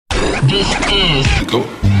Go.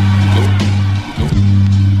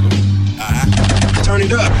 Turn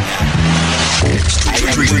it up.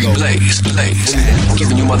 Blaze.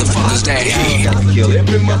 Giving you motherfuckers that heat. Kill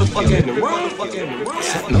every motherfucker in the world.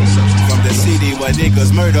 From the city where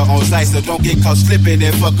niggas murder on sight, so don't get caught slipping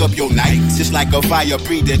and fuck up your night. Just like a fire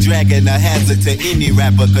breather, dragging a hazard to any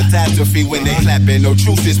rapper. Catastrophe when they clapping, no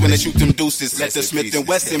truces when they shoot them deuces. Let the Smith &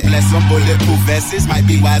 Wesson bless them. Bulletproof vests might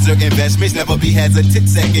be wiser investments. Never be hesitant,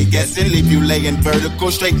 second guessing. Leave you laying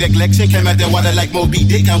vertical, straight neglection. Came out the water like Moby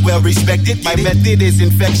Dick, I'm well respected. My method is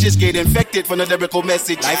infectious, get infected from the lyrical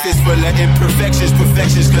message. Life is full of imperfections,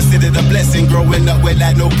 perfections considered a blessing. Growing up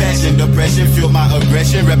without no passion, depression, fuel my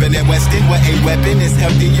aggression. Reppin' at Weston, where a weapon is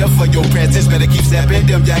healthier for your presence. Better keep stepping,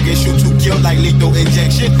 them y'all get shoot to kill like lethal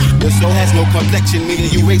injection. Your soul has no complexion, meaning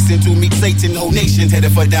you racing to meet Satan. Whole nations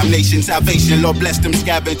headed for damnation, salvation. Lord bless them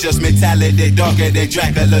scavengers, mentality darker than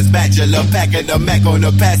Dracula's bachelor. Packing the Mac on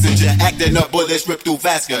the passenger, acting up bullets ripped through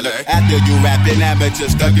vascular. After you rapping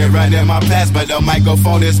amateurs, stuck and running my past, but the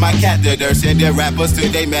microphone is my catheter. Sending rappers to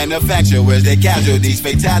they manufacturers, they casualties,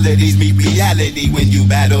 fatalities meet reality. When you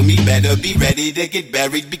battle me, better be ready to get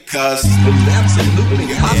buried because absolutely,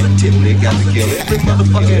 positively got to kill every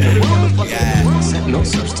motherfucker in the world. No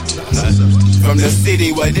substitute. From the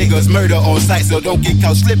city where niggas murder on sight, so don't get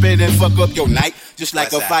caught slipping and fuck up your night. Just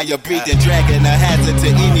like a fire breathing dragon, a hazard to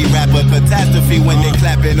any rapper. Catastrophe when they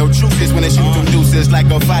clapping, no truces when they shoot them deuces. Like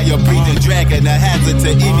a fire breathing dragon, a hazard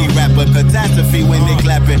to any rapper. Catastrophe when they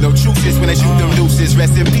clapping, no truces when they shoot them deuces.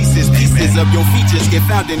 Rest in pieces, pieces of your features get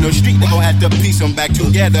found in the street. They gon' have to piece them back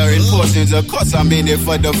together in portions. Of course I'm in it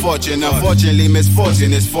for the fortune. Unfortunately,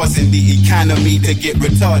 misfortune is forcing the economy to get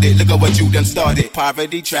retarded. Look at what you done started.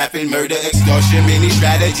 Poverty, trapping, murder, extortion. Many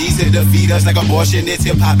strategies to defeat us like abortion. It's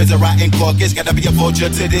hip-hop, it's a rotten carcass. Gotta be a vulture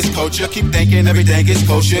to this culture. Keep thinking everything is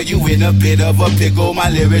kosher. You in a bit of a pickle. My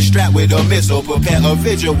lyrics strapped with a missile. Prepare a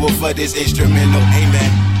visual for this instrumental.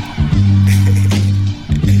 Amen.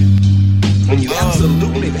 When you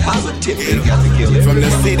absolutely, positively got to kill it. From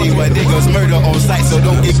the city where niggas murder on sight, so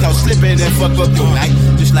don't get caught slipping and fuck up your night.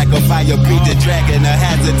 Just like a fire breathing dragon, a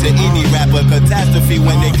hazard to any rapper. Catastrophe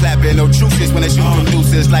when they clapping, no truces when they shoot from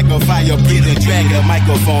deuces. Like a fire breathing dragon,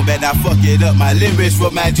 microphone bet I fuck it up. My lyrics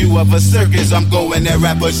remind you of a circus. I'm going at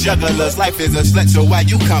rappers, jugglers. Life is a slut, so why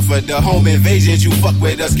you comfort the home invasions? You fuck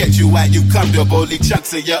with us, get you out, you comfortable. Leave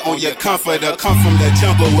chunks of you on your comforter. Come from the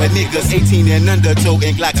jungle where niggas 18 and under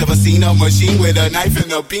toting Glocks. Ever seen a machine with a knife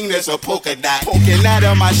and a beam that's a polka dot? Poking out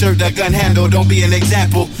of my shirt, the gun handle, don't be an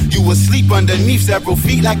example. You will sleep underneath several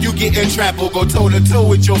feet like you getting trampled. Go toe to toe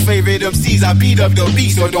with your favorite MCs. I beat up the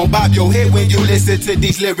beast, so don't bob your head when you listen to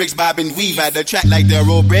these lyrics. Bob and weave at the track like they're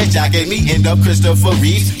old bread. Jocking me, end up Christopher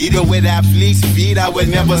Reeves. Even with athlete's feet, I would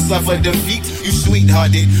never suffer defeat. You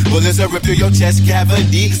sweethearted, bullets are ripped through your chest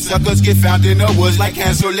cavity. Suckers get found in the woods like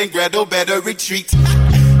Hansel and Gretel, better retreat.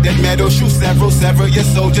 That metal shoot several your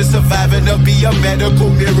soldiers surviving to be a medical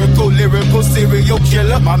miracle, lyrical serial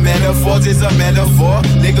killer. My metaphors is a metaphor.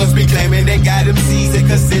 Niggas be claiming they got MCs and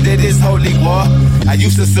consider this holy war. I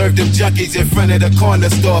used to serve them junkies in front of the corner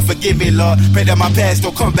store. Forgive me, Lord. Pray that my past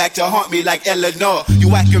don't come back to haunt me like Eleanor. You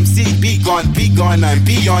whack MC, be gone. I'm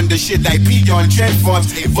beyond the shit like beyond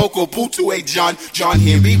transforms. A vocal boo to a John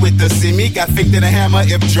Henry with the semi. Got faked in a hammer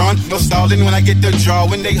if drawn. No stalling when I get the draw.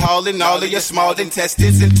 When they hauling all of your small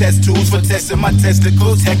intestines and test tools for testing my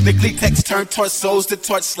testicles. Technically, text turn torsos to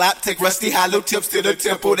torch slap. Take rusty hollow tips to the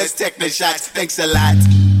temple. That's techno shots. Thanks a lot.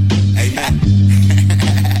 Amen.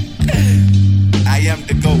 I am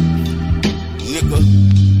the GOAT, nigga.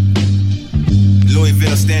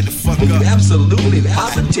 Louisville, stand the fuck up. You absolutely,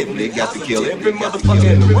 positively got to kill every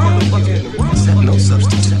motherfucker in the world. No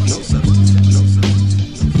substitute. No substitute.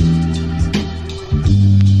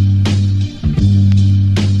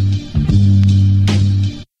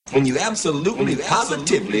 When you absolutely,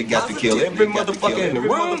 positively got to kill every motherfucker in the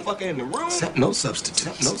world. No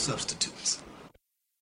substitutes. No substitutes.